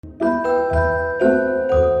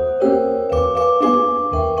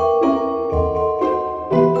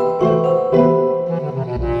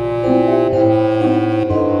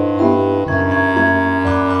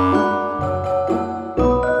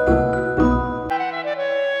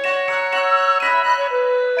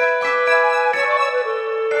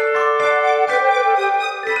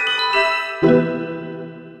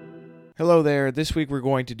Hello there. This week we're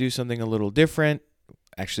going to do something a little different,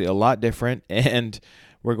 actually a lot different, and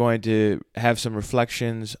we're going to have some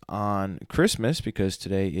reflections on Christmas because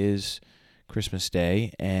today is Christmas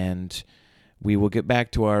Day, and we will get back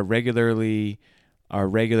to our regular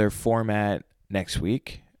format next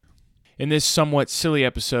week. In this somewhat silly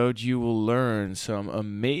episode, you will learn some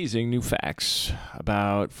amazing new facts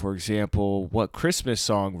about, for example, what Christmas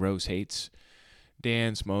song Rose hates,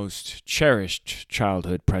 Dan's most cherished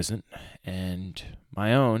childhood present, and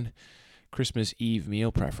my own Christmas Eve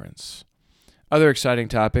meal preference. Other exciting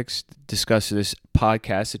topics discussed in this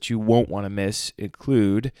podcast that you won't want to miss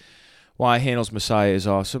include why Handel's Messiah is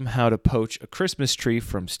awesome, how to poach a Christmas tree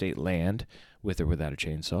from state land, with or without a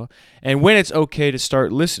chainsaw, and when it's okay to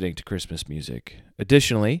start listening to Christmas music.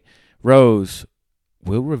 Additionally, Rose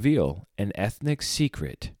will reveal an ethnic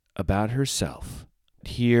secret about herself.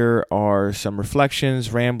 Here are some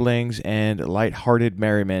reflections, ramblings, and lighthearted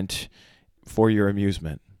merriment for your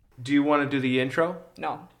amusement. Do you want to do the intro?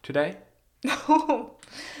 No. Today? No.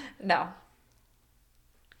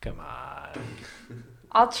 Come on.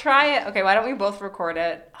 I'll try it. Okay, why don't we both record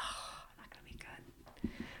it? Oh, not going to be good.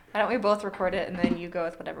 Why don't we both record it and then you go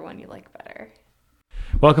with whatever one you like better?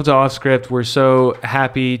 Welcome to Off Script. We're so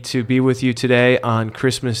happy to be with you today on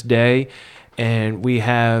Christmas Day, and we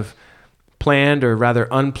have planned, or rather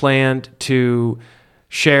unplanned, to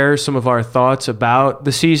share some of our thoughts about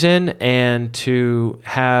the season and to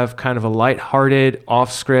have kind of a lighthearted an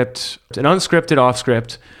unscripted off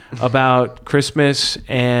script about Christmas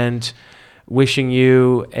and wishing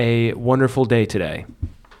you a wonderful day today.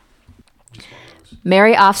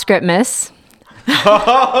 Merry off script, miss. Already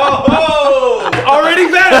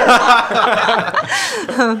better.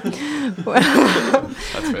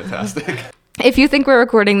 That's fantastic. If you think we're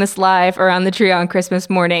recording this live around the tree on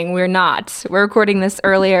Christmas morning, we're not. We're recording this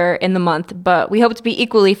earlier in the month, but we hope to be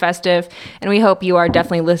equally festive, and we hope you are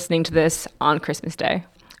definitely listening to this on Christmas Day.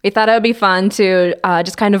 We thought it would be fun to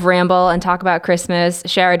just kind of ramble and talk about Christmas,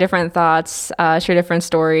 share our different thoughts, share different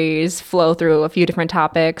stories, flow through a few different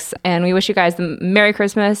topics, and we wish you guys a Merry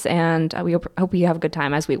Christmas, and we hope you have a good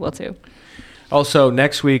time, as we will too. Also,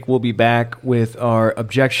 next week, we'll be back with our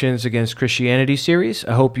Objections Against Christianity series.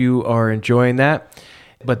 I hope you are enjoying that.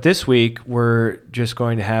 But this week, we're just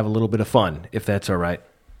going to have a little bit of fun, if that's all right.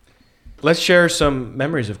 Let's share some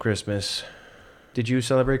memories of Christmas. Did you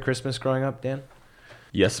celebrate Christmas growing up, Dan?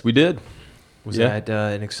 Yes, we did. Was that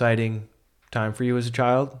an exciting time for you as a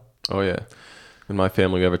child? Oh, yeah. In my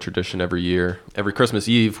family, we have a tradition every year. Every Christmas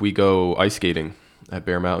Eve, we go ice skating at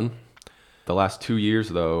Bear Mountain. The last 2 years,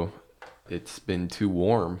 though, it's been too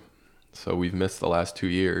warm, so we've missed the last 2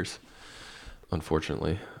 years,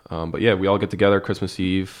 unfortunately. But yeah, we all get together Christmas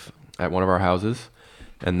Eve at one of our houses,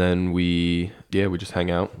 and then we just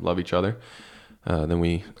hang out, love each other. Then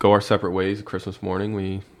we go our separate ways. Christmas morning,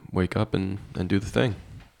 we wake up and do the thing.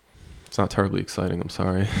 It's not terribly exciting, I'm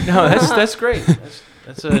sorry. No, that's great.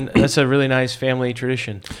 That's a really nice family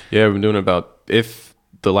tradition. Yeah, we've been doing it if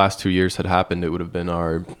the last 2 years had happened, it would have been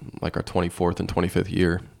our 24th and 25th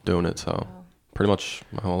year doing it. So pretty much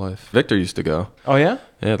my whole life. Victor used to go. Oh, yeah?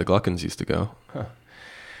 Yeah, the Gluckins used to go. Huh.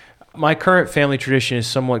 My current family tradition is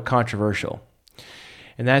somewhat controversial.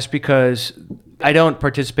 And that's because I don't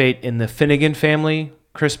participate in the Finnegan family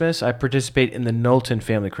Christmas. I participate in the Knowlton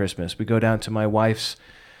family Christmas. We go down to my wife's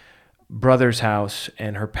brother's house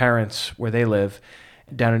and her parents, where they live,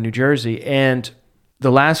 down in New Jersey. And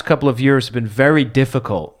the last couple of years have been very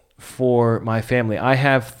difficult for my family. I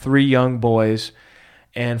have 3 young boys,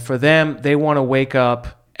 and for them, they want to wake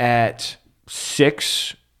up at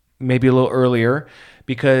 6, maybe a little earlier,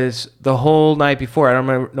 because the whole night before, I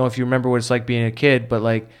don't know if you remember what it's like being a kid,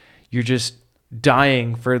 but you're just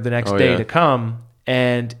dying for the next day to come,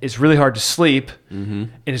 and it's really hard to sleep,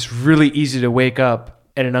 and it's really easy to wake up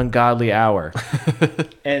at an ungodly hour.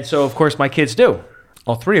 And so, of course, my kids do,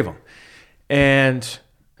 all 3 of them. And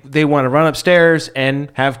they want to run upstairs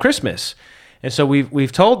and have Christmas. And so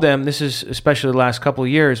we've told them, this is especially the last couple of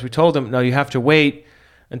years, we told them, no, you have to wait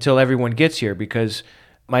until everyone gets here, because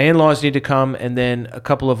my in-laws need to come, and then a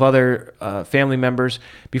couple of other family members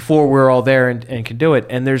before we're all there and can do it.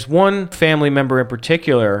 And there's one family member in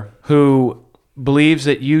particular who believes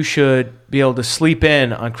that you should be able to sleep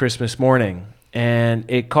in on Christmas morning. And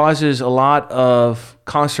it causes a lot of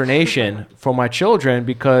consternation for my children,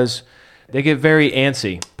 because they get very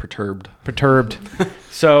antsy. Perturbed.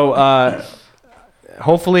 So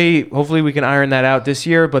hopefully we can iron that out this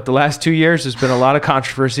year. But the last 2 years, there's been a lot of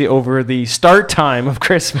controversy over the start time of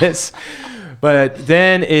Christmas. But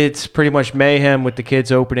then it's pretty much mayhem with the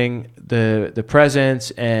kids opening the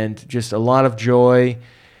presents, and just a lot of joy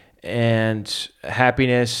and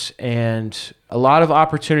happiness and a lot of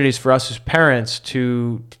opportunities for us as parents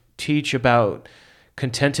to teach about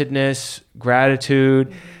contentedness,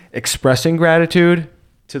 gratitude, expressing gratitude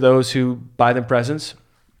to those who buy them presents.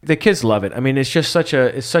 The kids love it. I mean, it's such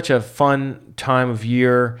a fun time of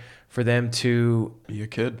year for them to Be a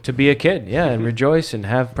kid. Yeah, and rejoice and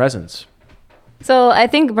have presents. So I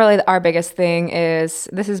think probably our biggest thing is,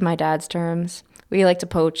 this is my dad's terms, we like to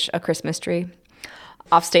poach a Christmas tree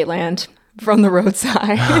off state land from the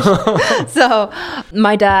roadside. So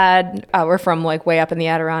my dad, we're from like way up in the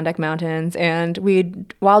Adirondack Mountains, and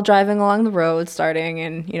while driving along the road starting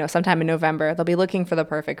in, sometime in November, they'll be looking for the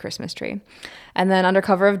perfect Christmas tree. And then under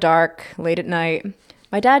cover of dark, late at night,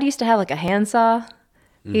 my dad used to have like a handsaw.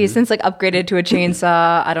 He's since like upgraded to a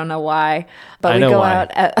chainsaw. I don't know why, but I we know go why.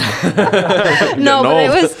 out. No, but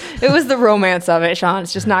it was the romance of it, Sean.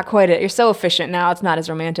 It's just not quite it. You're so efficient now; it's not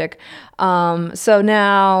as romantic. So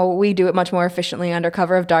now we do it much more efficiently under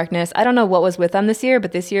cover of darkness. I don't know what was with them this year,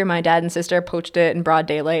 but this year my dad and sister poached it in broad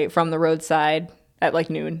daylight from the roadside at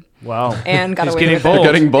like noon. Wow. And got He's away getting with bold. it.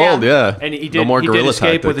 Getting bold, yeah. And he No more did guerrilla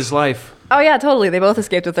escape with tactics. his life. Oh yeah, totally. They both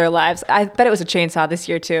escaped with their lives. I bet it was a chainsaw this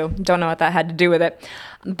year too. Don't know what that had to do with it.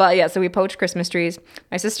 But yeah, so we poached Christmas trees.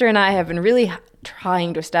 My sister and I have been really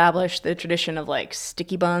trying to establish the tradition of like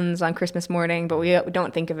sticky buns on Christmas morning, but we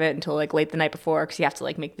don't think of it until like late the night before because you have to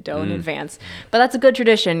like make the dough in advance. But that's a good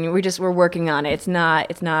tradition. We're working on it.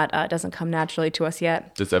 It doesn't come naturally to us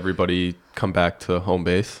yet. Does everybody come back to home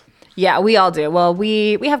base? Yeah, we all do. Well,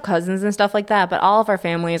 we have cousins and stuff like that, but all of our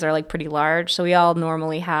families are like pretty large, so we all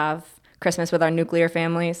normally have Christmas with our nuclear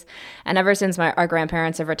families. And ever since our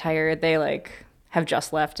grandparents have retired, they like have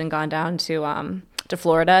just left and gone down to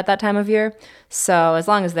Florida at that time of year. So as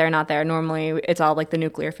long as they're not there, normally it's all like the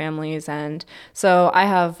nuclear families. And so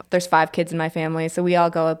there's 5 kids in my family, so we all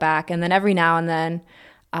go back. And then every now and then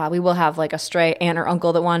we will have like a stray aunt or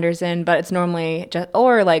uncle that wanders in, but it's normally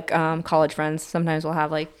college friends. Sometimes we'll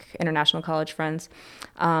have like international college friends,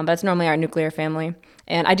 but it's normally our nuclear family.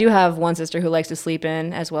 And I do have one sister who likes to sleep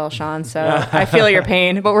in as well, Sean. So I feel your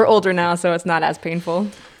pain, but we're older now, so it's not as painful.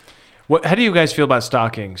 How do you guys feel about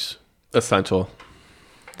stockings? Essential.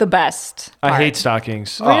 The best. I part. hate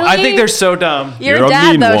stockings. Really? I think they're so dumb. You're a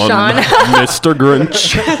dad, though, Sean. Mr.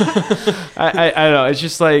 Grinch. I don't know.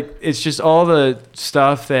 It's just all the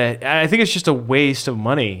stuff that I think it's just a waste of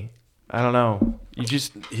money. I don't know.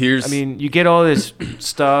 You get all this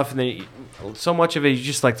stuff and then so much of it you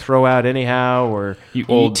just like throw out anyhow or you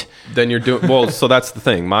eat. Then you're doing so that's the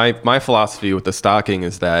thing. My philosophy with the stocking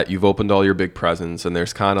is that you've opened all your big presents and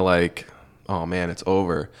there's kind of like, oh man, it's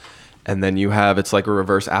over. And then it's like a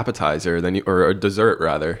reverse appetizer, or a dessert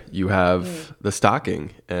rather. You have the stocking,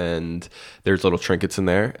 and there's little trinkets in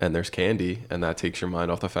there, and there's candy, and that takes your mind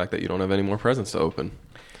off the fact that you don't have any more presents to open.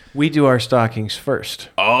 We do our stockings first.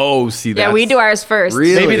 Oh, see that? Yeah, we do ours first.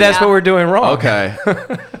 Really? Maybe that's what we're doing wrong. Okay,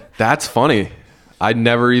 that's funny. I'd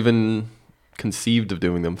never even conceived of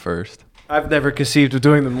doing them first. I've never conceived of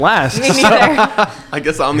doing them last. Me neither. I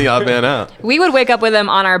guess I'm the odd man out. We would wake up with them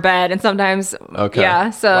on our bed, and sometimes, Okay.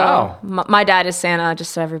 yeah. So Wow. my dad is Santa,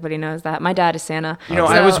 just so everybody knows that. My dad is Santa.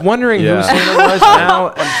 I was wondering Yeah. who Santa was.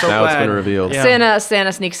 Now I'm so Now it's glad. been revealed. Yeah.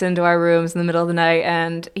 Santa sneaks into our rooms in the middle of the night,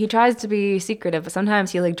 and he tries to be secretive, but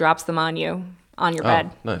sometimes he like drops them on your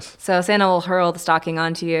bed. Nice. So Santa will hurl the stocking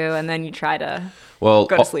onto you, and then you try to Well,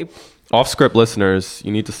 go to sleep. Off-script listeners,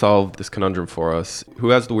 you need to solve this conundrum for us. Who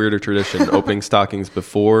has the weirder tradition, opening stockings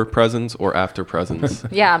before presents or after presents?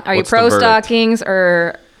 Yeah, are you What's the pro verdict? stockings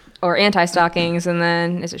or anti stockings? And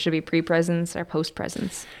then should it be pre presents or post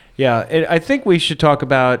presents? Yeah, and I think we should talk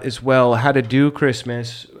about as well how to do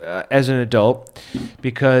Christmas as an adult,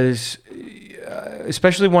 because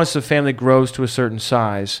especially once the family grows to a certain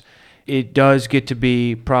size, it does get to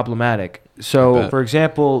be problematic. So, for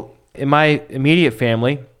example, in my immediate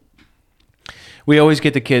family, we always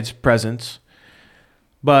get the kids presents,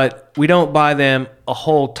 but we don't buy them a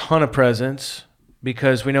whole ton of presents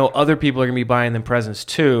because we know other people are going to be buying them presents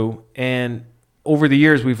too. And over the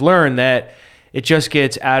years, we've learned that it just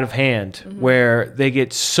gets out of hand, where they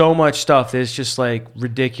get so much stuff that it's just like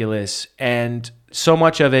ridiculous. And so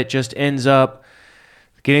much of it just ends up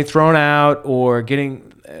getting thrown out or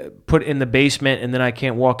getting put in the basement, and then I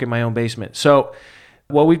can't walk in my own basement. So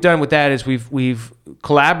what we've done with that is we've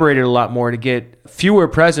collaborated a lot more to get fewer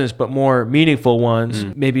presents but more meaningful ones,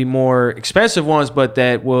 maybe more expensive ones, but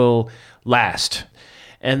that will last.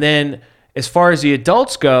 And then as far as the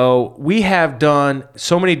adults go, we have done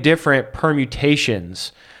so many different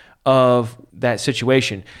permutations of that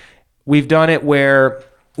situation. We've done it where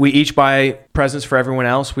we each buy presents for everyone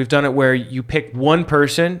else. We've done it where you pick one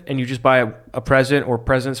person and you just buy a present or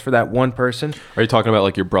presents for that one person. Are you talking about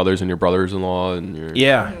like your brothers and your brothers-in-law and your?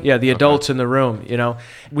 Yeah, the adults in the room, you know.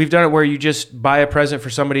 We've done it where you just buy a present for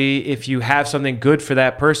somebody. If you have something good for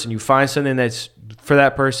that person, you find something that's for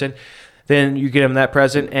that person, then you get them that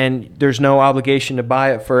present, and there's no obligation to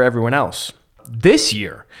buy it for everyone else. This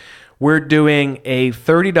year, we're doing a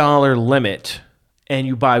 $30 limit, and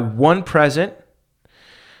you buy one present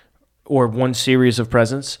or one series of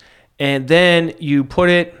presents, and then you put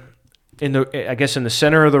it in the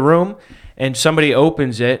center of the room, and somebody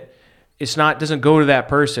opens it. Doesn't go to that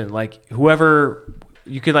person. Like whoever,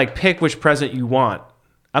 you can like pick which present you want.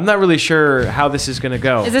 I'm not really sure how this is going to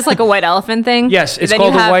go. Is this like a white elephant thing? Yes, it's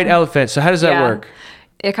called a white elephant. So how does that work?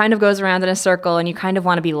 It kind of goes around in a circle, and you kind of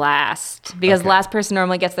want to be last because the last person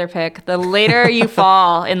normally gets their pick. The later you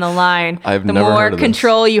fall in the line, the more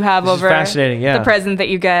control you have over the present that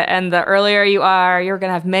you get. And the earlier you are, you're going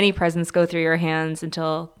to have many presents go through your hands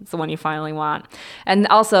until it's the one you finally want. And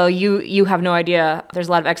also, you have no idea. There's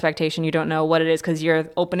a lot of expectation. You don't know what it is because you're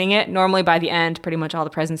opening it. Normally, by the end, pretty much all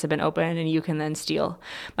the presents have been opened, and you can then steal.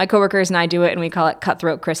 My coworkers and I do it, and we call it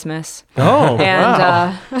Cutthroat Christmas. Oh,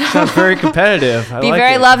 wow. Sounds very competitive. Be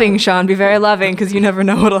very loving, Sean. Be very loving because you never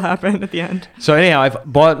know what'll happen at the end. So anyhow, I've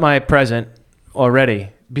bought my present already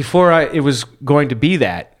before it was going to be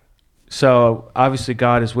that. So obviously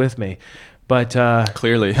God is with me. But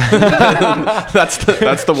clearly, that's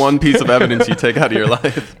the one piece of evidence you take out of your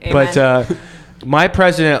life. Amen. But my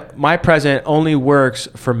present only works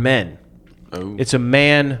for men. Oh. It's a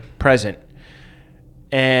man present,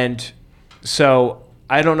 and so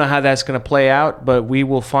I don't know how that's going to play out, but we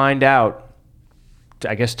will find out.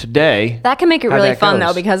 I guess today. That can make it really fun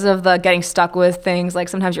though, because of the getting stuck with things. Like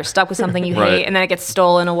sometimes you're stuck with something you hate, and then it gets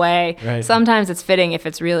stolen away. Right. Sometimes it's fitting if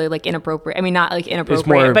it's really like inappropriate. I mean, not like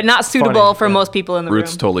inappropriate, but not suitable for most people in the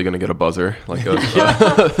Ruth's room. Totally gonna get a buzzer, like a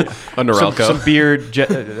Norelco. Some beard.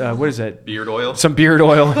 What is that? Beard oil. Some beard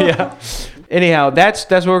oil. Yeah. Anyhow, that's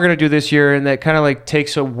what we're gonna do this year, and that kind of like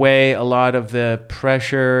takes away a lot of the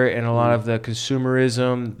pressure and a lot of the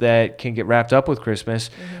consumerism that can get wrapped up with Christmas.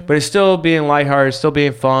 Mm-hmm. But it's still being lighthearted, still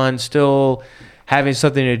being fun, still having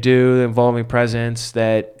something to do involving presents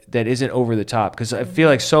that isn't over the top. Because I feel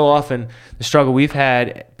like so often the struggle we've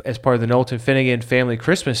had as part of the Knowlton Finnegan family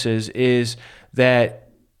Christmases is that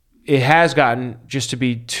it has gotten just to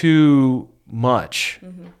be too much.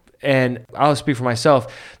 Mm-hmm. And I'll speak for myself.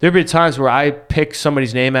 There have been times where I pick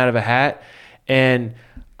somebody's name out of a hat, and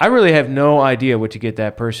I really have no idea what to get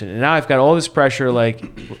that person. And now I've got all this pressure, like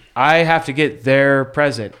I have to get their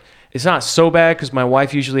present. It's not so bad because my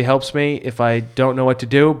wife usually helps me if I don't know what to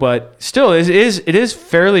do, but still, it is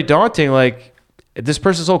fairly daunting. Like this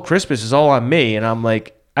person's whole Christmas is all on me, and I'm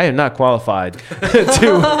like, I am not qualified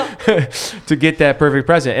to get that perfect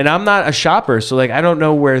present. And I'm not a shopper, so like I don't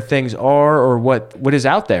know where things are or what is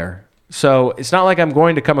out there. So it's not like I'm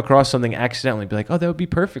going to come across something accidentally and be like, oh, that would be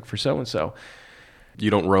perfect for so-and-so. You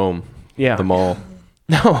don't roam the mall.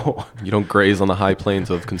 No. You don't graze on the high plains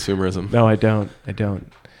of consumerism. No, I don't.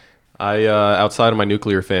 I outside of my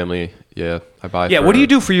nuclear family, I buy. Yeah, what do you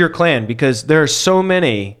do for your clan? Because there are so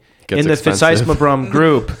many in the Fitzismabrum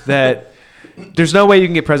group that there's no way you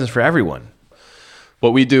can get presents for everyone.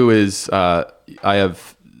 What we do is I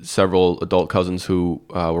have several adult cousins who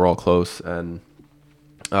we're all close, and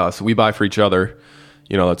so we buy for each other.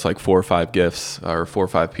 You know, it's like 4 or 5 gifts or 4 or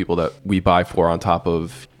 5 people that we buy for on top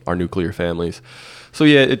of our nuclear families. So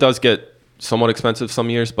yeah, it does get somewhat expensive some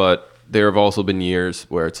years, but there have also been years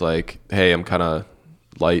where it's like, hey, I'm kind of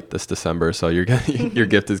light this December, so your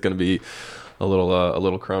gift is going to be a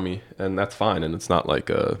little crummy, and that's fine. And it's not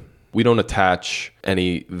like we don't attach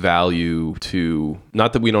any value to,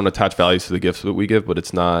 not that we don't attach values to the gifts that we give, but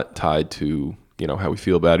it's not tied to, you know, how we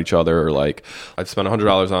feel about each other, or like I've spent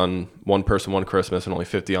 $100 on one person one Christmas and only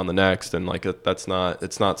 $50 on the next, and like it's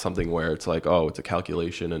not something where it's like, oh, it's a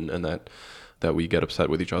calculation and that we get upset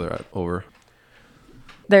with each other over.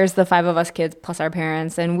 There's the 5 of us kids plus our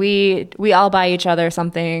parents, and we all buy each other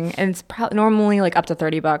something, and it's normally like up to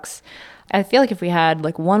 $30. I feel like if we had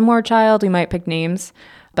like one more child, we might pick names.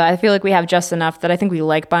 But I feel like we have just enough that I think we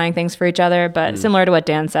like buying things for each other. But similar to what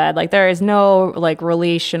Dan said, like there is no like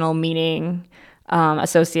relational meaning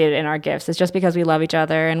associated in our gifts. It's just because we love each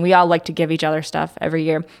other, and we all like to give each other stuff every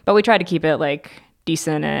year. But we try to keep it like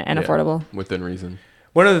decent and affordable. Within reason.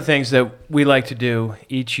 One of the things that we like to do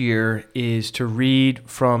each year is to read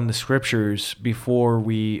from the scriptures before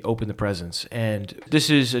we open the presents. And this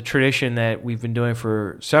is a tradition that we've been doing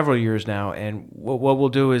for several years now. And what we'll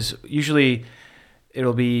do is usually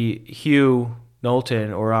it'll be Hugh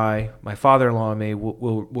Knowlton or my father-in-law and me,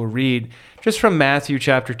 will read just from Matthew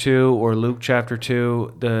chapter 2 or Luke chapter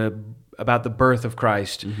 2 about the birth of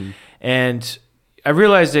Christ. And I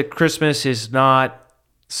realized that Christmas is not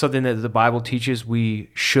something that the Bible teaches we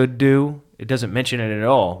should do. It doesn't mention it at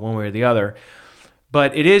all, one way or the other.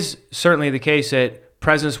 But it is certainly the case that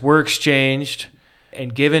presents were exchanged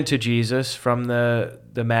and given to Jesus from the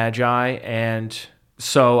Magi. And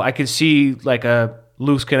so I can see like a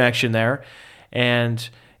loose connection there. And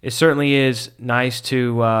it certainly is nice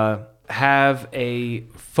to have a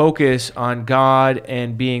focus on God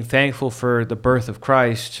and being thankful for the birth of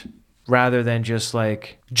Christ rather than just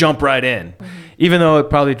like jump right in, even though it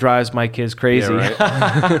probably drives my kids crazy.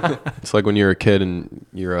 Yeah, right. It's like when you're a kid and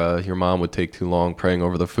your mom would take too long praying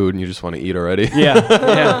over the food and you just want to eat already.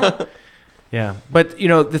 Yeah. But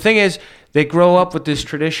the thing is, they grow up with this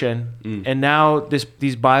tradition, and now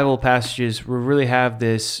these Bible passages will really have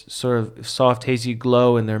this sort of soft, hazy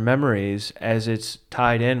glow in their memories as it's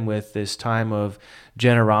tied in with this time of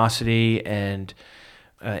generosity and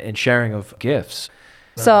sharing of gifts.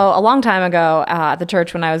 So a long time ago at the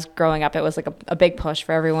church when I was growing up, it was like a big push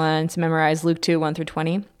for everyone to memorize Luke 2, 1 through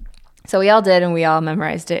 20. So we all did, and we all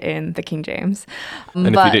memorized it in the King James. And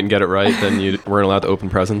if you didn't get it right, then you weren't allowed to open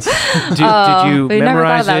presents. Did you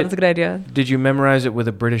memorize it? That's a good idea. Did you memorize it with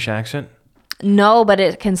a British accent? No, but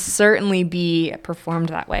it can certainly be performed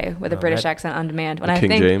that way with a British accent on demand.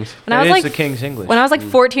 King James. The King's English. When I was like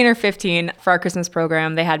 14 or 15 for our Christmas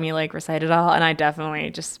program, they had me like recite it all, and I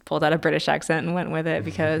definitely just pulled out a British accent and went with it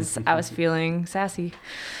because I was feeling sassy.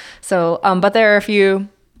 So, but there are a few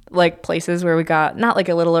like places where we got not like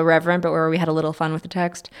a little irreverent, but where we had a little fun with the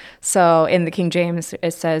text. So in the King James,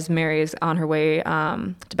 it says Mary is on her way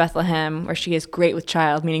to Bethlehem, where she is great with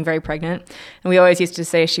child, meaning very pregnant. And we always used to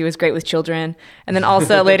say she was great with children. And then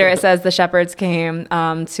also later it says the shepherds came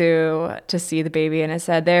to see the baby, and it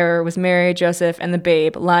said there was Mary, Joseph, and the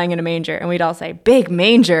babe lying in a manger. And we'd all say big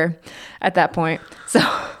manger at that point. So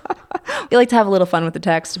we like to have a little fun with the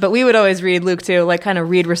text, but we would always read Luke 2, like kind of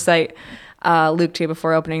recite Luke 2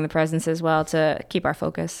 before opening the presents as well to keep our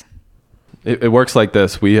focus. It works like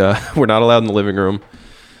this. We're not allowed in the living room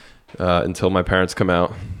until my parents come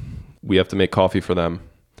out. We have to make coffee for them.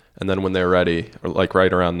 And then when they're ready, or like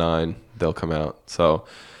right around 9, they'll come out. So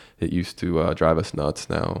it used to drive us nuts.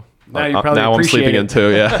 Now I'm sleeping in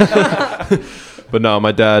too. Yeah. But no,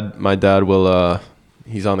 my dad will,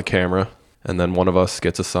 he's on the camera, and then one of us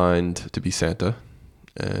gets assigned to be Santa,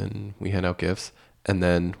 and we hand out gifts. And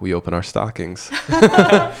then we open our stockings.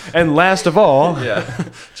 And last of all,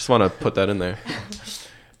 just want to put that in there.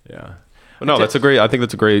 Yeah. But no, I think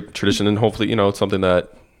that's a great tradition, and hopefully, it's something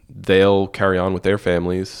that they'll carry on with their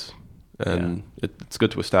families, and it's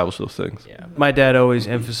good to establish those things. Yeah. My dad always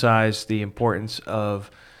emphasized the importance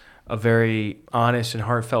of a very honest and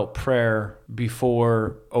heartfelt prayer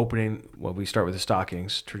before opening. Well, we start with the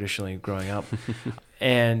stockings traditionally growing up,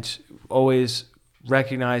 and always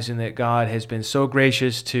recognizing that God has been so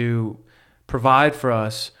gracious to provide for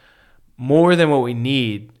us more than what we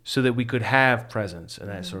need so that we could have presents and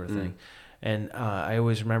that sort of thing. And I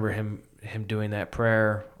always remember him doing that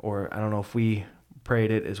prayer, or I don't know if we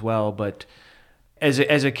prayed it as well, but as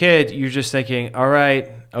a kid, you're just thinking, all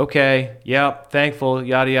right, okay, yep, thankful,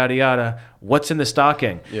 yada, yada, yada. What's in the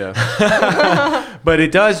stocking? Yeah. But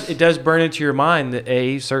it does burn into your mind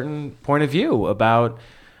a certain point of view about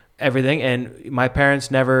everything. And my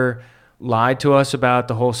parents never lied to us about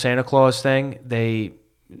the whole Santa Claus thing. They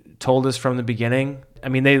told us from the beginning. I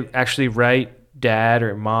mean, they actually write dad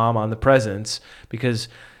or mom on the presents, because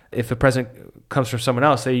if a present comes from someone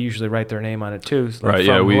else, they usually write their name on it too. Right.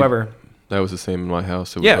 From whoever. That was the same in my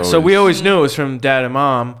house. So we always knew it was from dad and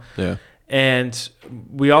mom. Yeah. And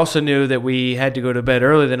we also knew that we had to go to bed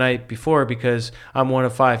early the night before, because I'm one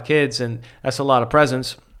of 5 kids, and that's a lot of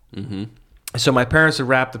presents. Mm-hmm. So my parents would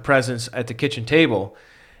wrap the presents at the kitchen table,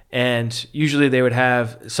 and usually they would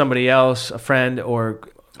have somebody else, a friend, or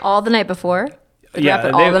all the night before. Wrap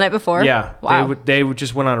it all the night before. Yeah, wow. They would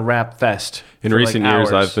just went on a wrap fest. In recent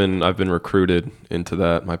years, I've been recruited into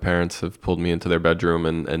that. My parents have pulled me into their bedroom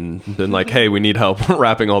and been like, "Hey, we need help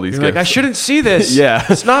wrapping all these gifts." Like, I shouldn't see this. Yeah,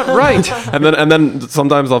 it's not right. and then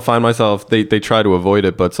sometimes I'll find myself. They try to avoid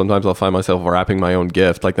it, but sometimes I'll find myself wrapping my own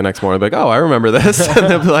gift. Like the next morning, I'll be like, "Oh, I remember this," and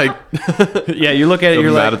they'll be like, "Yeah." You look at it,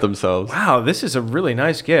 you're mad like, at themselves. Wow, this is a really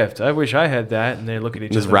nice gift. I wish I had that. And they look at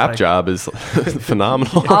each other. This wrap job is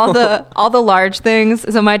phenomenal. all the large things.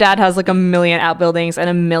 So my dad has like 1 million outbuildings and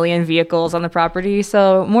 1 million vehicles on the property.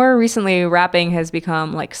 So more recently, wrapping has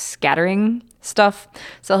become like scattering stuff.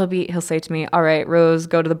 So he'll say to me, all right, Rose,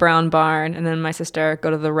 go to the brown barn. And then my sister,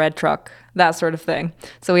 go to the red truck, that sort of thing.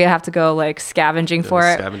 So we have to go like scavenging for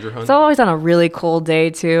it. Scavenger hunt? It's always on a really cold day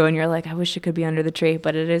too. And you're like, I wish it could be under the tree,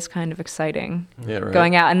 but it is kind of exciting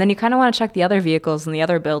going out. And then you kind of want to check the other vehicles and the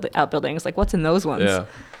other outbuildings. Like what's in those ones? Yeah.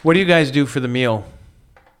 What do you guys do for the meal?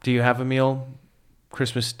 Do you have a meal?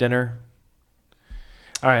 Christmas dinner?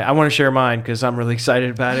 All right, I want to share mine because I'm really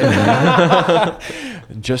excited about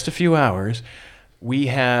it. In just a few hours, we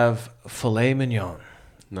have filet mignon.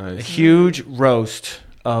 Nice. A huge roast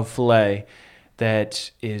of filet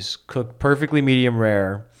that is cooked perfectly medium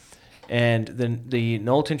rare. And the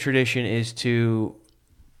Knowlton tradition is to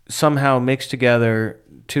somehow mix together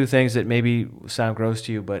two things that maybe sound gross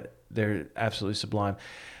to you, but they're absolutely sublime.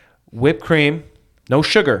 Whipped cream, no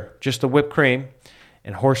sugar, just the whipped cream,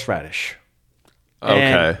 and horseradish.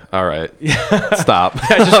 Okay. All right. Stop.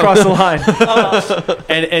 I just crossed the line.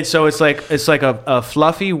 And so it's like a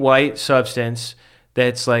fluffy white substance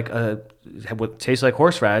that's like what tastes like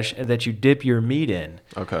horseradish, and that you dip your meat in.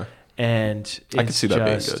 Okay. And it's I can see that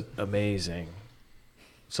being just good. amazing.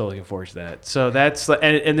 So looking forward to that. So that's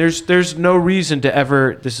and there's no reason to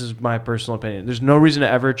ever. This is my personal opinion. There's no reason to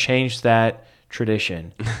ever change that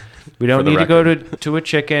tradition. We don't need to go to a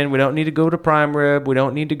chicken. We don't need to go to prime rib. We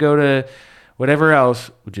don't need to go to whatever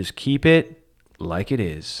else. We just keep it like it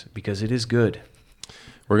is because it is good.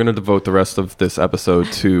 We're going to devote the rest of this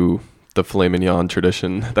episode to the filet mignon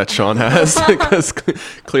tradition that Sean has because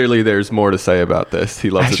clearly there's more to say about this. He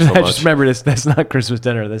loves it so much. I just remembered that's not Christmas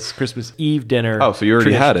dinner. That's Christmas Eve dinner. Oh, so you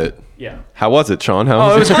already had it. Yeah. How was it, Sean? It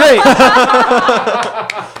was great.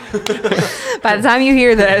 By the time you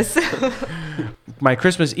hear this. My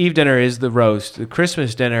Christmas Eve dinner is the roast. The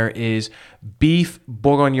Christmas dinner is beef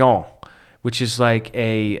bourguignon, which is like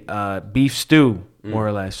a beef stew, more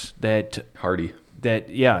or less. Hearty.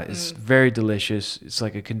 It's very delicious. It's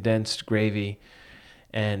like a condensed gravy,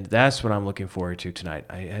 and that's what I'm looking forward to tonight.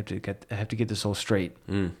 I have to get this all straight,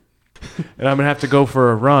 and I'm gonna have to go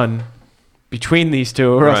for a run between these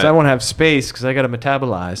two, or else I won't have space because I got to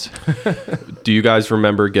metabolize. Do you guys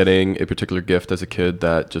remember getting a particular gift as a kid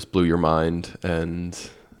that just blew your mind and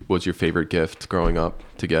was your favorite gift growing up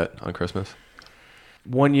to get on Christmas?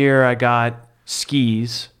 One year I got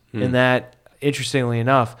skis, and that, interestingly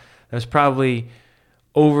enough, that was probably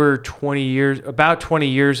about 20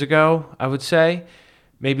 years ago, I would say,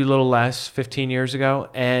 maybe a little less, 15 years ago.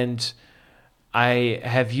 And I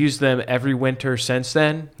have used them every winter since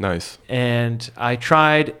then. Nice. And I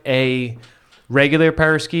tried a regular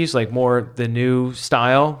pair of skis, like more the new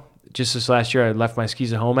style. Just this last year, I left my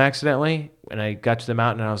skis at home accidentally, and I got to the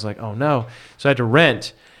mountain, and I was like, oh no. So I had to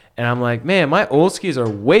rent. And I'm like, man, my old skis are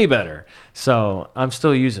way better. So I'm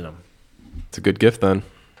still using them. It's a good gift then.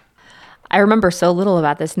 I remember so little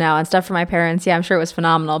about this now and stuff from my parents. Yeah, I'm sure it was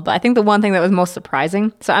phenomenal. But I think the one thing that was most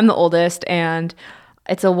surprising, so I'm the oldest, and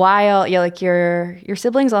it's a while, like your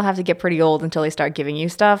siblings all have to get pretty old until they start giving you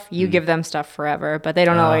stuff. You give them stuff forever, but they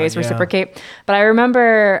don't always reciprocate. But I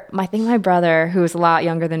remember, my brother, who was a lot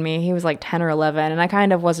younger than me, he was like 10 or 11, and I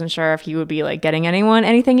kind of wasn't sure if he would be like getting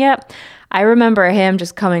anything yet. I remember him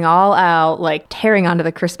just coming all out, like tearing onto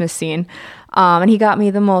the Christmas scene. And he got me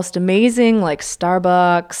the most amazing, like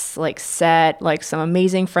Starbucks, like set, like some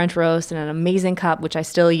amazing French roast and an amazing cup, which I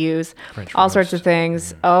still use, all sorts of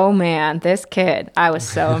things. Oh man, this kid, I was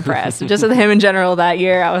so impressed. Just with him in general that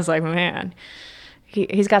year, I was like, man,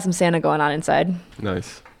 he's got some Santa going on inside.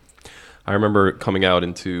 Nice. I remember coming out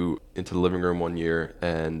into the living room one year,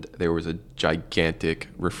 and there was a gigantic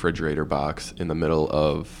refrigerator box in the middle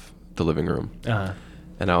of the living room. Uh-huh.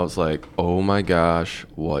 And I was like, oh my gosh,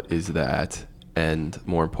 what is that? And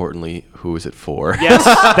more importantly, who is it for? Yes,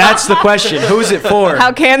 that's the question. Who is it for?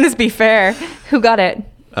 How can this be fair? Who got it?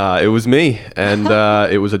 It was me, and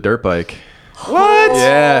it was a dirt bike. What?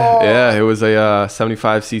 Yeah. It was a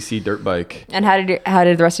 75cc dirt bike. And how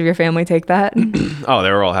did the rest of your family take that? Oh,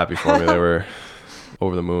 they were all happy for me. They were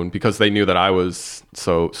over the moon because they knew that I was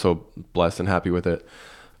so blessed and happy with it.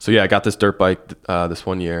 So yeah, I got this dirt bike this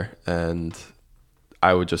one year, and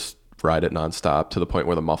I would just ride it nonstop to the point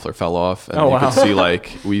where the muffler fell off, and you could see,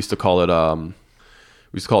 like, we used to call it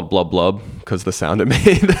blub blub because the sound it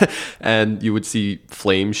made, and you would see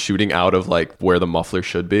flames shooting out of like where the muffler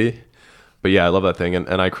should be. But yeah, I love that thing,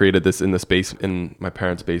 and I created this in my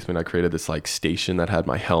parents' basement. I created this like station that had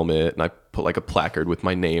my helmet, and I put like a placard with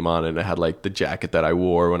my name on it, and it had like the jacket that I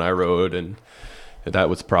wore when I rode, and that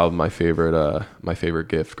was probably my favorite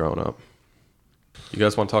gift growing up. You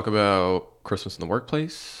guys want to talk about Christmas in the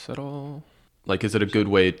workplace at all? Like, is it a good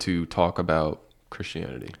way to talk about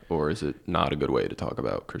Christianity, or is it not a good way to talk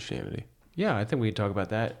about Christianity? Yeah, I think we can talk about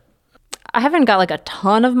that. I haven't got like a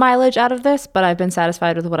ton of mileage out of this, but I've been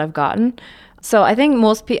satisfied with what I've gotten. So I think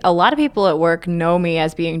a lot of people at work know me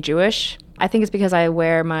as being Jewish. I think it's because I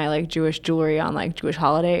wear my like Jewish jewelry on like Jewish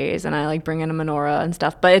holidays, and I like bring in a menorah and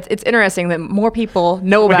stuff. But it's interesting that more we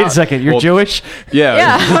know about. Wait a second, you're Jewish? Yeah.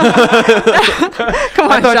 Yeah. Come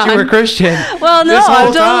on, I thought Sean. you were Christian. Well, no, This whole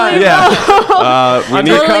I'm time. totally Yeah. We need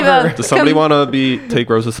totally cover. the- Does somebody want to take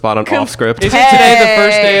Rose's spot on off script? Isn't today the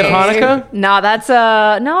first day of Hanukkah?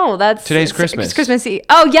 No, that's Today's Christmas. It's Christmas Eve.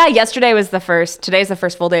 Oh yeah, yesterday was the first. Today's the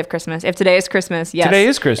first full day of Christmas. If today is Christmas, yes. Today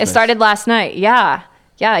is Christmas. It started last night. Yeah.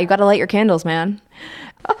 Yeah, you got to light your candles, man.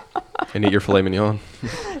 And eat your filet mignon.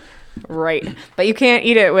 Right. But you can't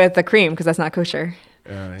eat it with the cream because that's not kosher.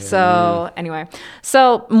 So anyway,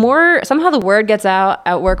 somehow the word gets out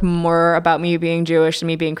at work more about me being Jewish than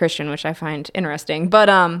me being Christian, which I find interesting. But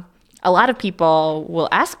a lot of people will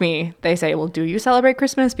ask me, they say, well, do you celebrate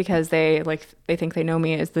Christmas? Because they think they know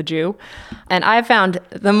me as the Jew. And I've found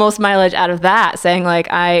the most mileage out of that, saying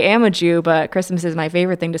like, I am a Jew, but Christmas is my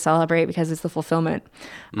favorite thing to celebrate because it's the fulfillment.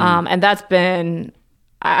 And that's been,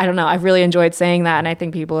 I don't know, I've really enjoyed saying that. And I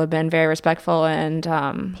think people have been very respectful and,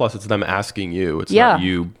 Plus, it's them asking you. It's Yeah. not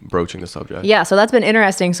you broaching the subject. yeah, so that's been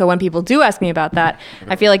interesting. So when people do ask me about that,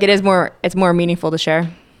 I feel like it's more meaningful to share.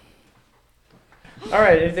 All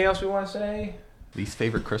right, anything else we want to say? Least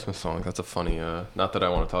favorite Christmas songs. That's a funny. Not that I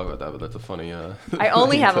want to talk about that, but that's a funny. I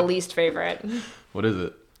only have a least favorite. What is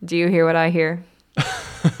it? Do you hear what I hear?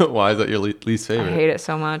 Why is that your least I favorite? hate it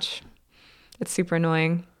so much. It's super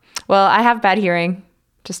annoying. Well, I have bad hearing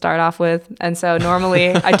to start off with, and so normally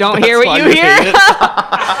I don't hear what why you you hear. hate it.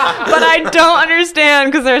 But I don't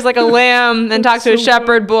understand because there's like a lamb and talks to a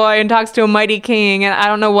shepherd boy and talks to a mighty king, and I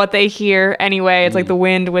don't know what they hear anyway. It's like the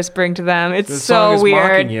wind whispering to them. It's The song so is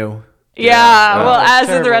weird. mocking you. Yeah, well, that's as is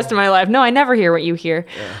the terrible. rest of my life. No, I never hear what you hear.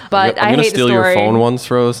 But I'm I gonna hate steal the story. your phone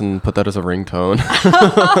once, Rose, and put that as a ringtone.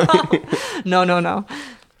 No.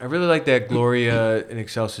 I really like that Gloria in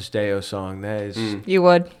Excelsis Deo song. That is You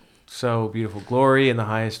would. so beautiful. Glory in the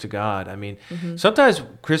highest to God. I mean, sometimes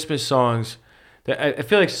Christmas songs, I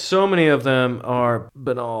feel like so many of them are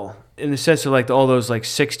banal in the sense of like all those like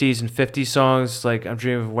 60s and 50s songs. Like I'm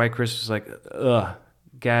Dreaming of a White Christmas, like, ugh,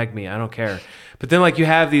 gag me. I don't care. But then like you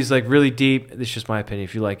have these like really deep, this is just my opinion.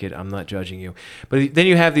 If you like it, I'm not judging you. But then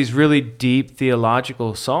you have these really deep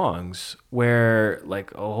theological songs where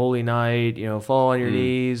like, Oh Holy Night, fall on your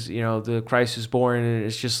knees, the Christ is born. And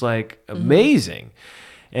it's just like amazing.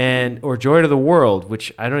 Or Joy to the World,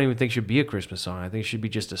 which I don't even think should be a Christmas song. I think it should be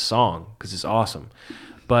just a song because it's awesome.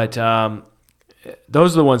 But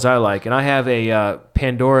those are the ones I like. And I have a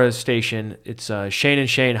Pandora station. It's Shane and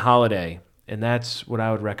Shane Holiday. And that's what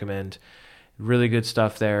I would recommend. Really good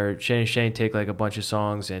stuff there. Shane and Shane take like a bunch of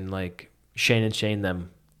songs and like Shane and Shane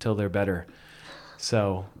them till they're better.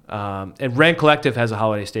 So, and Ren Collective has a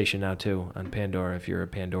holiday station now too on Pandora if you're a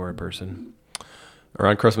Pandora person.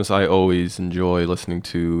 Around Christmas, I always enjoy listening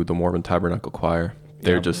to the Mormon Tabernacle Choir.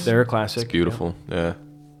 They're a classic. It's beautiful. Yeah.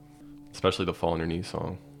 Especially the Fall on Your Knees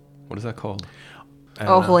song. What is that called? I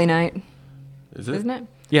don't Oh, know. Holy Night. Is it? Isn't it?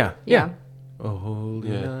 Yeah. Yeah. Oh, holy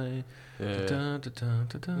Yeah. night. Yeah. Dun, dun, dun,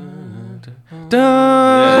 dun, dun, dun, dun,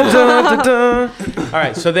 dun, dun, dun. All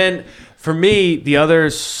right. So then for me, the other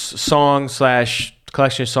song /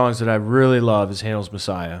 collection of songs that I really love is Handel's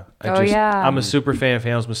Messiah. Yeah. I'm a super fan of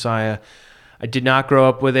Handel's Messiah. I did not grow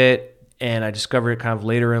up with it, and I discovered it kind of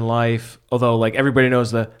later in life, although like everybody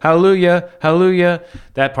knows the hallelujah, hallelujah,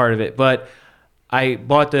 that part of it. But I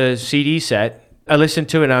bought the CD set. I listened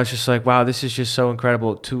to it and I was just like, wow, this is just so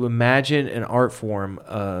incredible to imagine an art form,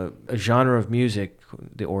 a genre of music,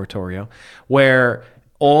 the oratorio, where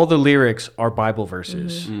all the lyrics are Bible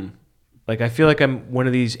verses. Like, I feel like I'm one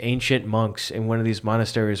of these ancient monks in one of these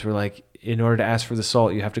monasteries where like, in order to ask for the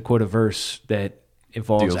salt, you have to quote a verse that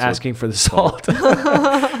involves Deals with asking for the salt.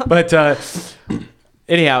 But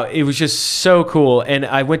anyhow, it was just so cool. And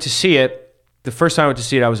I went to see it. The first time I went to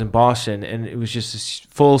see it, I was in Boston, and it was just this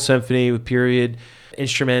full symphony with period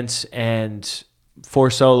instruments and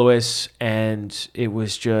 4 soloists, and it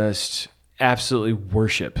was just absolutely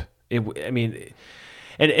worship. And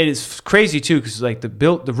it's crazy too because like the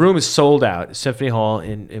room is sold out. Symphony Hall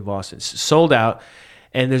in Boston, it's sold out,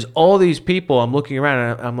 and there's all these people. I'm looking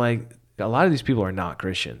around, and I'm like, a lot of these people are not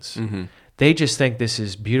Christians. Mm-hmm. They just think this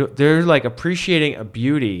is beautiful. They're like appreciating a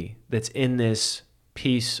beauty that's in this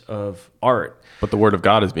piece of art. But the word of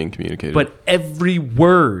God is being communicated. But every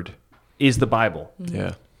word is the Bible.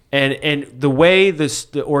 yeah. And the way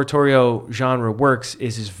the oratorio genre works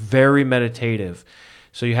is very meditative.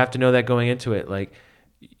 So you have to know that going into it. Like,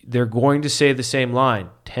 they're going to say the same line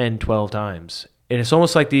 10, 12 times. And it's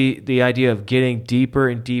almost like the idea of getting deeper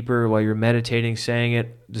and deeper while you're meditating, saying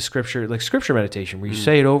it, the scripture, like scripture meditation, where you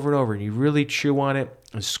say it over and over and you really chew on it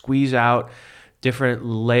and squeeze out different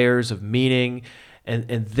layers of meaning, and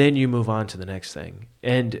then you move on to the next thing.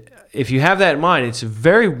 And if you have that in mind, it's a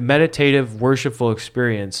very meditative, worshipful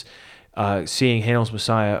experience, seeing Handel's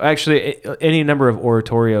Messiah. Actually, any number of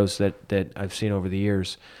oratorios that I've seen over the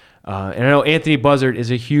years. And I know Anthony Buzzard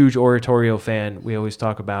is a huge oratorio fan. We always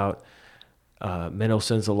talk about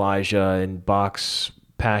Mendelssohn's Elijah and Bach's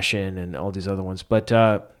Passion and all these other ones. But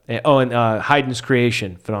Haydn's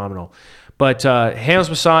Creation, phenomenal. But Handel's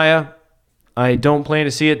Messiah, I don't plan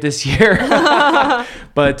to see it this year,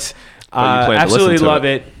 but absolutely love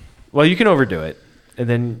it. Well, you can overdo it. And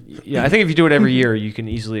then, I think if you do it every year, you can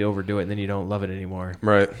easily overdo it, and then you don't love it anymore.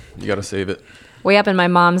 Right. You got to save it. Way up in my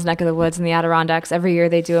mom's neck of the woods in the Adirondacks, every year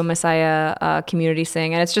they do a Messiah community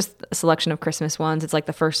sing, and it's just a selection of Christmas ones. It's like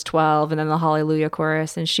the first 12 and then the Hallelujah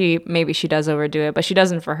chorus, and maybe she does overdo it, but she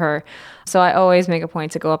doesn't for her. So I always make a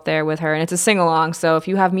point to go up there with her, and it's a sing-along, so if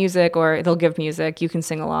you have music or they'll give music, you can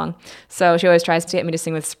sing along. So she always tries to get me to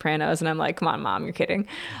sing with sopranos, and I'm like, come on, Mom, you're kidding.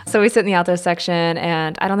 So we sit in the alto section,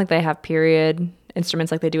 and I don't think they have period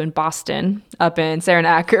instruments like they do in Boston, up in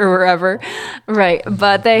Saranac or wherever, right?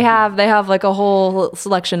 But they have like a whole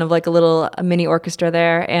selection of like a mini orchestra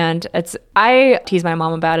there, and I tease my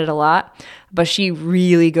mom about it a lot, but she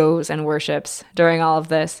really goes and worships during all of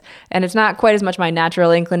this, and it's not quite as much my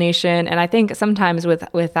natural inclination. And I think sometimes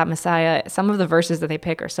with that Messiah, some of the verses that they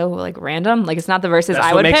pick are so like random, like it's not the verses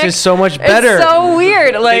I would pick. That's what makes it so much better. It's so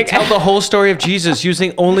weird. Like they tell the whole story of Jesus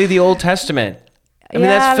using only the Old Testament. I mean,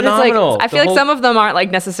 that's phenomenal. I feel like some of them aren't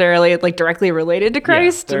like necessarily like directly related to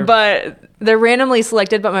Christ, but they're randomly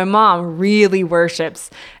selected. But my mom really worships.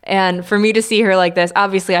 And for me to see her like this,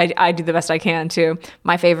 obviously I do the best I can too.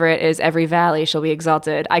 My favorite is Every Valley Shall Be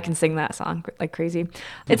Exalted. I can sing that song like crazy.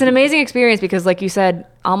 It's an amazing experience because like you said,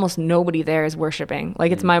 almost nobody there is worshiping.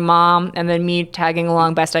 Like it's my mom and then me tagging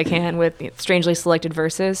along best I can with strangely selected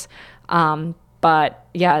verses. But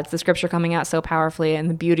yeah, it's the scripture coming out so powerfully and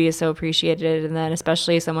the beauty is so appreciated. And then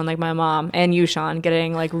especially someone like my mom and you, Sean,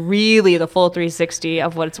 getting like really the full 360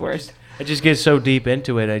 of what it's worth. I just get so deep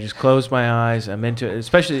into it. I just close my eyes. I'm into it,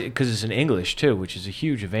 especially because it's in English too, which is a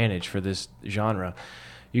huge advantage for this genre.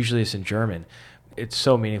 Usually it's in German. It's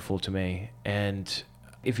so meaningful to me. And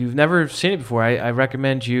if you've never seen it before, I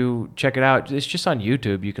recommend you check it out. It's just on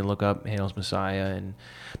YouTube. You can look up Handel's Messiah.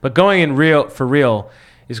 But going for real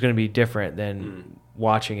is going to be different than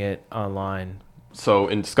watching it online. So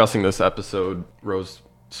in discussing this episode, Rose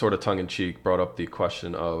sort of tongue-in-cheek brought up the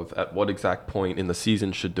question of at what exact point in the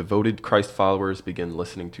season should devoted Christ followers begin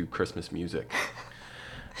listening to Christmas music?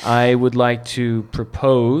 I would like to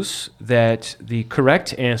propose that the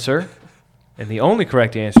correct answer, and the only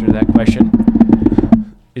correct answer to that question,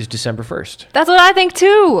 is December 1st. That's what I think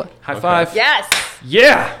too. High five. Yes.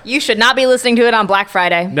 Yeah. You should not be listening to it on Black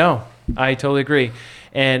Friday. No, I totally agree.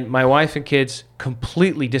 And my wife and kids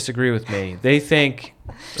completely disagree with me. They think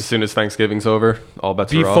as soon as Thanksgiving's over, all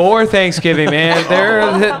bets are off. Before Thanksgiving, man,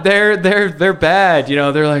 they're bad. You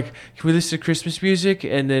know, they're like, can we listen to Christmas music?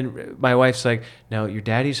 And then my wife's like, no, your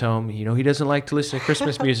daddy's home. You know, he doesn't like to listen to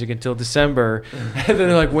Christmas music until December. And then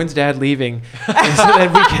they're like, when's Dad leaving? And so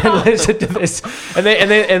then we can listen to this. And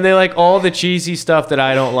they like all the cheesy stuff that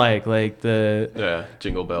I don't like the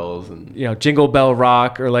Jingle Bells and Jingle Bell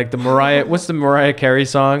Rock, or like what's the Mariah Carey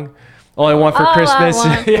song? All I Want for Christmas.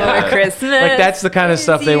 For Christmas. Like that's the kind of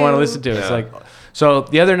stuff they want to listen to. It's like, so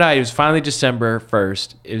the other night, it was finally December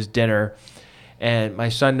 1st. It was dinner. And my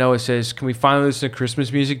son Noah says, can we finally listen to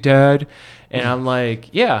Christmas music, Dad? And I'm like,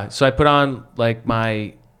 yeah. So I put on like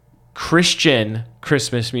my Christian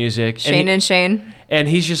Christmas music. Shane and Shane. And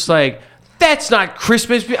he's just like, that's not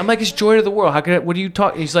Christmas music. I'm like, it's Joy to the World. What are you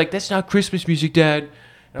talking? He's like, that's not Christmas music, Dad. And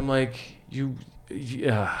I'm like, you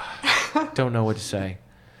don't know what to say.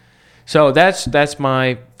 So that's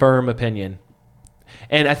my firm opinion.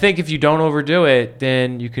 And I think if you don't overdo it,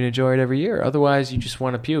 then you can enjoy it every year. Otherwise, you just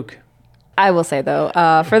want to puke. I will say, though,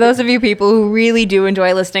 for those of you people who really do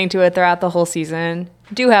enjoy listening to it throughout the whole season,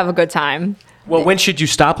 do have a good time. Well, when should you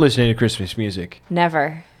stop listening to Christmas music?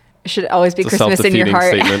 Never. It should always be it's Christmas in your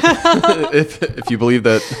heart. if you believe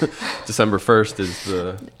that December 1st is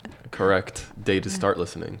the correct day to start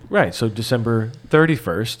listening. Right. So December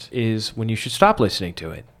 31st is when you should stop listening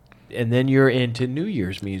to it. And then you're into New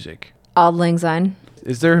Year's music. Auld Lang Syne.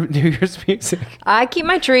 Is there New Year's music? I keep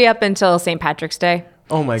my tree up until St. Patrick's Day.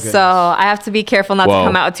 Oh my goodness. So I have to be careful not to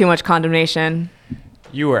come out with too much condemnation.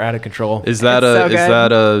 You are out of control. Is that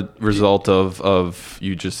a result of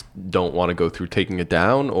you just don't want to go through taking it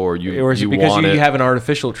down, or is it because you have an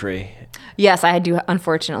artificial tree? Yes, I do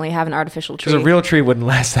unfortunately have an artificial tree. Because a real tree wouldn't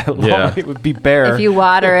last that long. Yeah. It would be bare. If you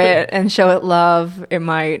water it and show it love, it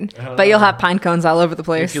might. But you'll have pine cones all over the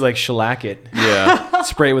place. if you like shellac it, Yeah.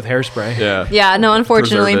 spray it with hairspray. Yeah. Yeah, no,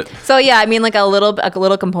 unfortunately. Preserve it. So yeah, I mean, like a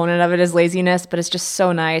little component of it is laziness, but it's just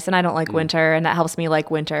so nice, and I don't like winter, and that helps me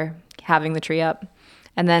like winter, having the tree up.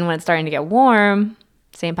 And then when it's starting to get warm,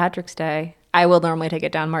 St. Patrick's Day, I will normally take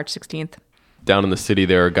it down March 16th. Down in the city,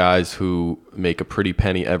 there are guys who make a pretty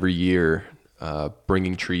penny every year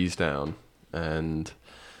bringing trees down, and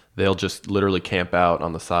they'll just literally camp out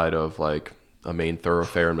on the side of like a main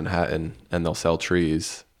thoroughfare in Manhattan, and they'll sell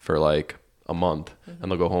trees for like a month,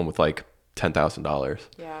 and they'll go home with like $10,000.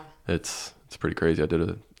 Yeah. It's pretty crazy. I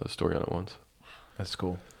did a story on it once. That's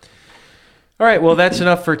cool. All right, well, that's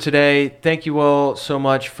enough for today. Thank you all so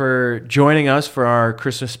much for joining us for our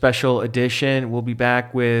Christmas special edition. We'll be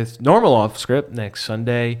back with normal Off Script next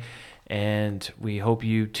Sunday, and we hope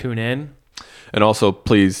you tune in. And also,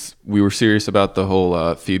 please, we were serious about the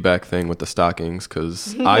whole feedback thing with the stockings,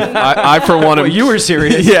 because I for one, am You were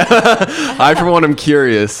serious. yeah, I for one am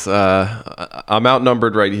curious. I'm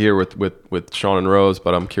outnumbered right here with Sean and Rose,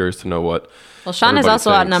 but I'm curious to know what. Well, Sean is everybody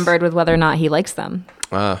also thinks. outnumbered with whether or not he likes them.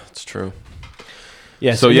 It's true.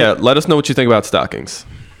 Yeah. So yeah, let us know what you think about stockings.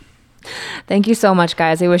 Thank you so much,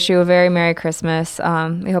 guys. I wish you a very Merry Christmas.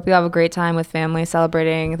 We hope you have a great time with family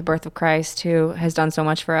celebrating the birth of Christ, who has done so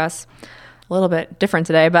much for us. A little bit different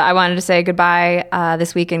today, but I wanted to say goodbye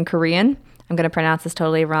this week in Korean. I'm going to pronounce this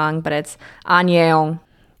totally wrong, but it's Annyeong.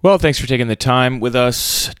 Well, thanks for taking the time with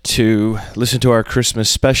us to listen to our Christmas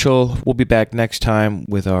special. We'll be back next time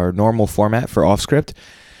with our normal format for Off Script,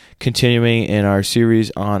 continuing in our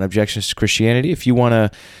series on objections to Christianity. If you want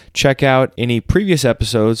to check out any previous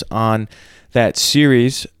episodes on that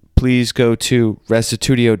series, please go to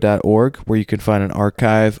restitutio.org, where you can find an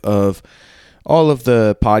archive of all of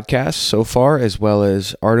the podcasts so far, as well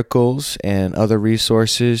as articles and other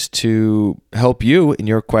resources to help you in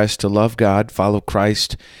your quest to love God, follow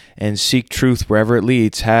Christ, and seek truth wherever it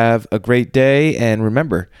leads. Have a great day, and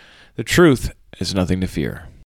remember, the truth is nothing to fear.